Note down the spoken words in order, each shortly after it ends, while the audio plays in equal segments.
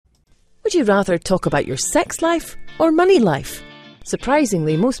Would you rather talk about your sex life or money life?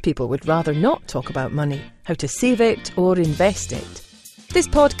 Surprisingly, most people would rather not talk about money, how to save it or invest it. This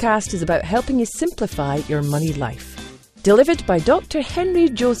podcast is about helping you simplify your money life. Delivered by Dr. Henry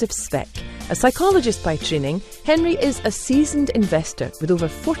Joseph Speck. A psychologist by training, Henry is a seasoned investor with over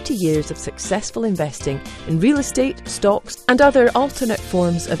 40 years of successful investing in real estate, stocks and other alternate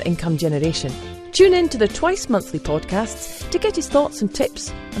forms of income generation. Tune in to the twice-monthly podcasts to get his thoughts and tips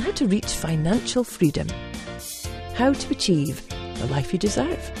on how to reach financial freedom. How to achieve the life you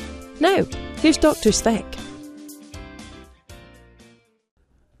deserve. Now, here's Dr. Speck.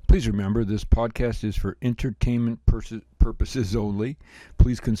 Please remember, this podcast is for entertainment purposes only.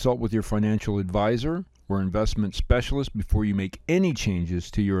 Please consult with your financial advisor or investment specialist before you make any changes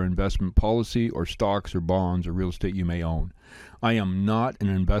to your investment policy or stocks or bonds or real estate you may own. I am not an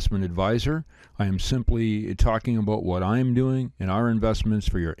investment advisor. I am simply talking about what I am doing in our investments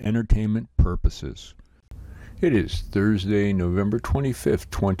for your entertainment purposes. It is Thursday, November 25th,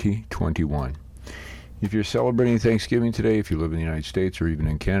 2021. If you're celebrating Thanksgiving today, if you live in the United States or even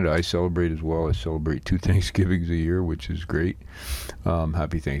in Canada, I celebrate as well. I celebrate 2 Thanksgivings a year, which is great.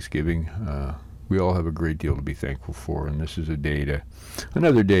 Happy Thanksgiving. We all have a great deal to be thankful for, and this is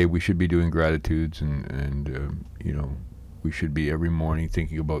another day we should be doing gratitudes and we should be every morning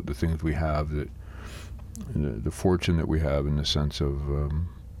thinking about the things we have, that the fortune that we have in the sense of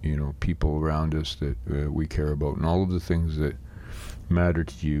people around us that we care about, and all of the things that matter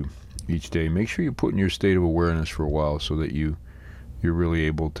to you each day. Make sure you put in your state of awareness for a while so that you're really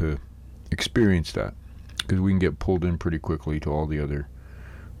able to experience that, because we can get pulled in pretty quickly to all the other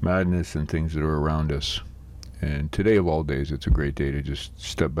madness and things that are around us. And today of all days, it's a great day to just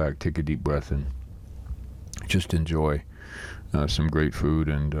step back, take a deep breath, and just enjoy some great food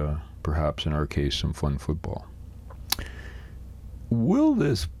and perhaps in our case some fun football. Will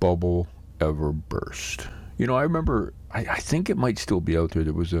this bubble ever burst? I remember, I think it might still be out there.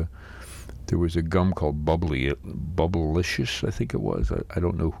 There was a gum called Bubblicious, I think it was. I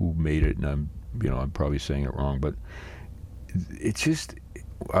don't know who made it, and I'm probably saying it wrong, but it's just,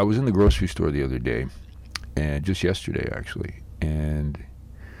 I was in the grocery store the other day, and just yesterday actually, and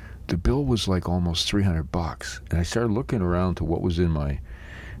the bill was like almost $300, and I started looking around to what was in my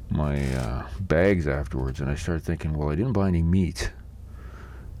bags afterwards, and I started thinking, well, I didn't buy any meat.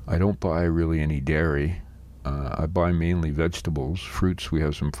 I don't buy really any dairy. I buy mainly vegetables, fruits. We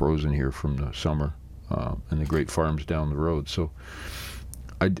have some frozen here from the summer, and the great farms down the road. So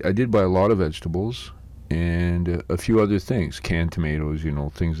I did buy a lot of vegetables and a few other things, canned tomatoes,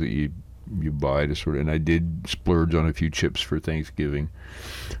 things that you buy to sort of, and I did splurge on a few chips for Thanksgiving.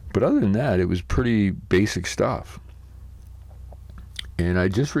 But other than that, it was pretty basic stuff. And we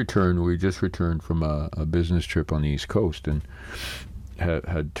just returned from a business trip on the East Coast, and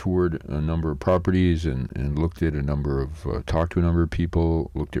had toured a number of properties and looked at a number of, talked to a number of people,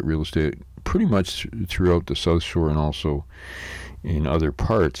 looked at real estate pretty much throughout the South Shore and also in other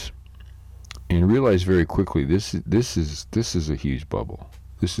parts, and realized very quickly this is a huge bubble.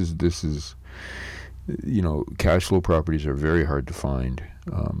 This is cash flow properties are very hard to find,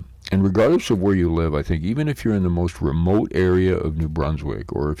 and regardless of where you live, I think even if you're in the most remote area of New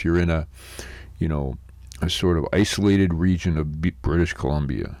Brunswick, or if you're in a sort of isolated region of British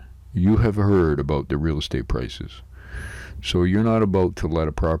Columbia, you have heard about the real estate prices. So you're not about to let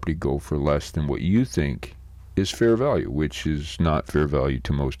a property go for less than what you think is fair value, which is not fair value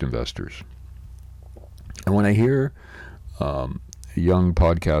to most investors. And when I hear young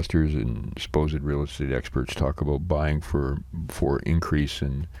podcasters and supposed real estate experts talk about buying for increase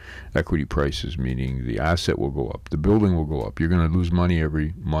in equity prices, meaning the asset will go up, the building will go up, you're going to lose money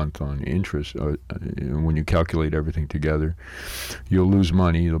every month on interest. When you calculate everything together, you'll lose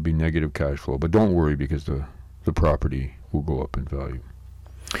money, it'll be negative cash flow. But don't worry, because the property will go up in value.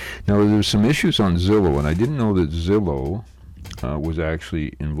 Now, there's some issues on Zillow, and I didn't know that Zillow was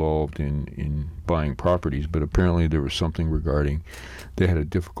actually involved in buying properties, but apparently there was something regarding they had a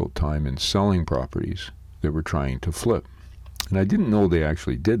difficult time in selling properties they were trying to flip. And I didn't know they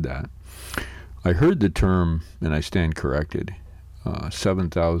actually did that. I heard the term, and I stand corrected,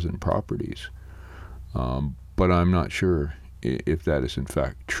 7,000 properties, but I'm not sure if that is in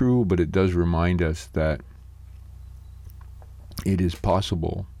fact true, but it does remind us that it is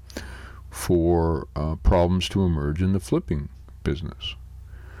possible for problems to emerge in the flipping business.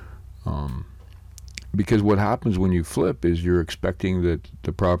 Because what happens when you flip is you're expecting that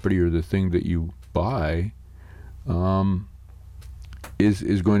the property or the thing that you buy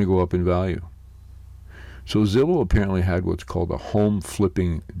is going to go up in value. So Zillow apparently had what's called a home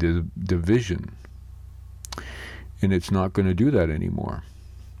flipping division, and it's not going to do that anymore.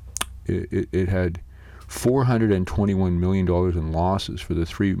 it had $421 million in losses for the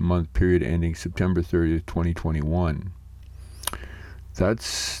 3-month period ending September 30th, 2021.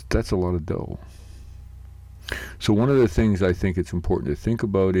 That's a lot of dough. So one of the things I think it's important to think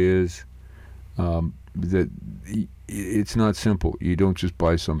about is that it's not simple. You don't just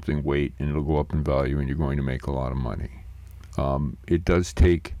buy something, wait, and it'll go up in value and you're going to make a lot of money. It does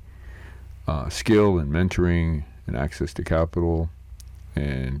take skill and mentoring and access to capital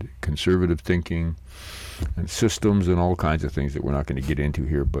and conservative thinking and systems and all kinds of things that we're not going to get into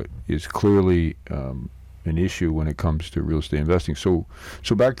here, but is clearly an issue when it comes to real estate investing. So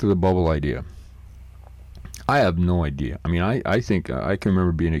back to the bubble idea. I have no idea. I mean, I think I can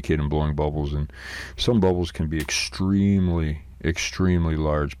remember being a kid and blowing bubbles, and some bubbles can be extremely, extremely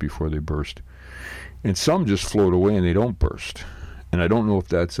large before they burst. And some just float away and they don't burst. And I don't know if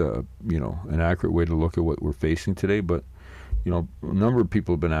that's an accurate way to look at what we're facing today, but a number of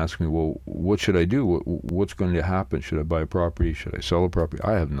people have been asking me, well, what should I do? What's going to happen? Should I buy a property? Should I sell a property?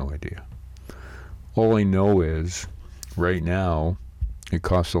 I have no idea. All I know is right now it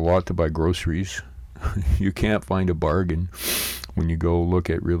costs a lot to buy groceries. You can't find a bargain when you go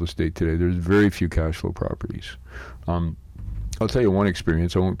look at real estate today. There's very few cash flow properties. I'll tell you one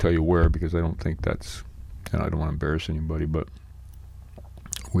experience. I won't tell you where because I don't think that's, I don't want to embarrass anybody, but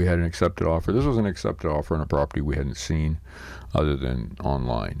we had an accepted offer. This was an accepted offer on a property we hadn't seen other than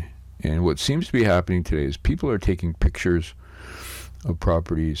online. And what seems to be happening today is people are taking pictures of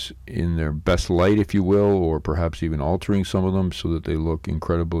properties in their best light, if you will, or perhaps even altering some of them so that they look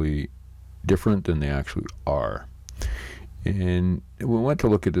incredibly different than they actually are. And we went to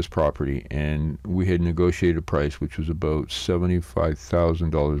look at this property, and we had negotiated a price which was about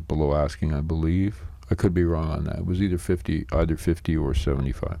 $75,000 below asking, I believe. I could be wrong on that. It was either 50 or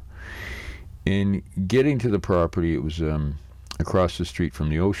 75. In getting to the property, it was across the street from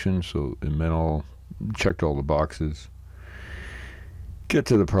the ocean, so it meant checked all the boxes. Get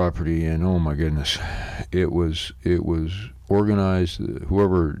to the property, and oh my goodness, it was organized.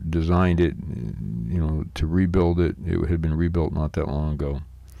 Whoever designed it, to rebuild it, it had been rebuilt not that long ago.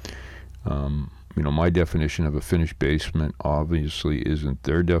 My definition of a finished basement obviously isn't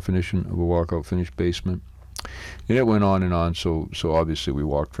their definition of a walkout finished basement. And it went on and on, so obviously we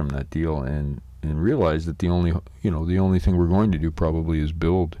walked from that deal and realized that the only thing we're going to do probably is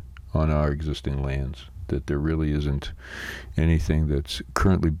build on our existing lands, that there really isn't anything that's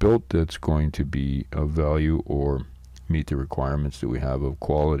currently built that's going to be of value or meet the requirements that we have of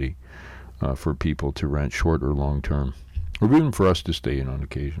quality for people to rent short or long term, or even for us to stay in on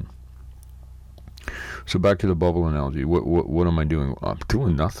occasion. So back to the bubble analogy. What am I doing? I'm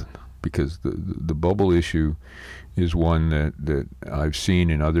doing nothing, because the bubble issue is one that I've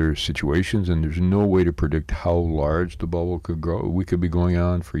seen in other situations, and there's no way to predict how large the bubble could grow. We could be going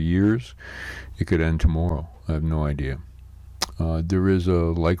on for years. It could end tomorrow. I have no idea. There is a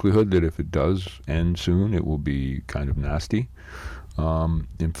likelihood that if it does end soon, it will be kind of nasty.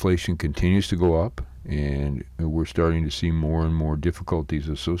 Inflation continues to go up, and we're starting to see more and more difficulties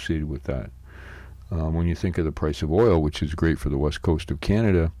associated with that. When you think of the price of oil, which is great for the west coast of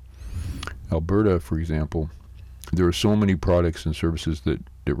Canada, Alberta, for example, there are so many products and services that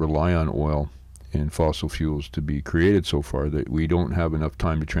rely on oil and fossil fuels to be created so far that we don't have enough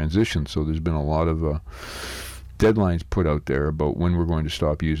time to transition. So there's been a lot of deadlines put out there about when we're going to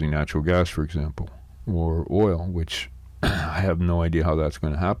stop using natural gas, for example, or oil, which I have no idea how that's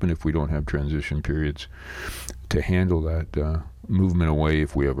going to happen if we don't have transition periods to handle that movement away,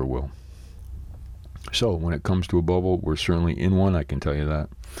 if we ever will. So when it comes to a bubble, we're certainly in one, I can tell you that.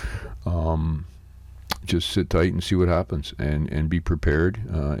 Just sit tight and see what happens, and be prepared.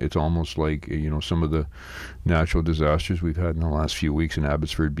 It's almost like some of the natural disasters we've had in the last few weeks in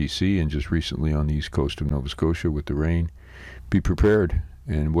Abbotsford, BC, and just recently on the east coast of Nova Scotia with the rain. Be prepared.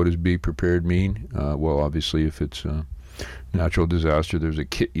 And what does be prepared mean? Well, obviously, if it's a natural disaster, there's a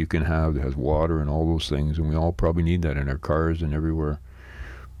kit you can have that has water and all those things, and we all probably need that in our cars and everywhere.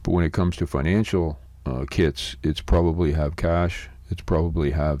 But when it comes to financial kits, it's probably have cash. It's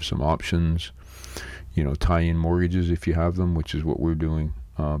probably have some options. Tie-in mortgages if you have them, which is what we're doing,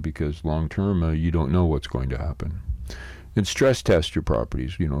 because long-term, you don't know what's going to happen. And stress test your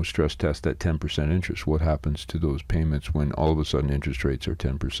properties. Stress test that 10% interest. What happens to those payments when all of a sudden interest rates are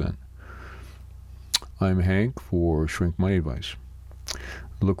 10%? I'm Hank for Shrink Money Advice.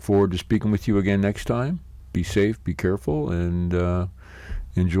 Look forward to speaking with you again next time. Be safe, be careful, and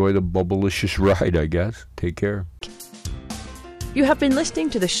enjoy the bubblicious ride, I guess. Take care. You have been listening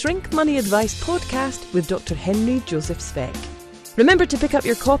to the Shrink Money Advice podcast with Dr. Henry Joseph Speck. Remember to pick up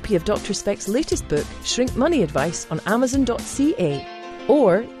your copy of Dr. Speck's latest book, Shrink Money Advice, on Amazon.ca,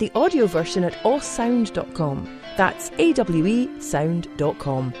 or the audio version at awesound.com. That's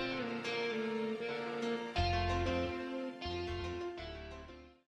awesound.com.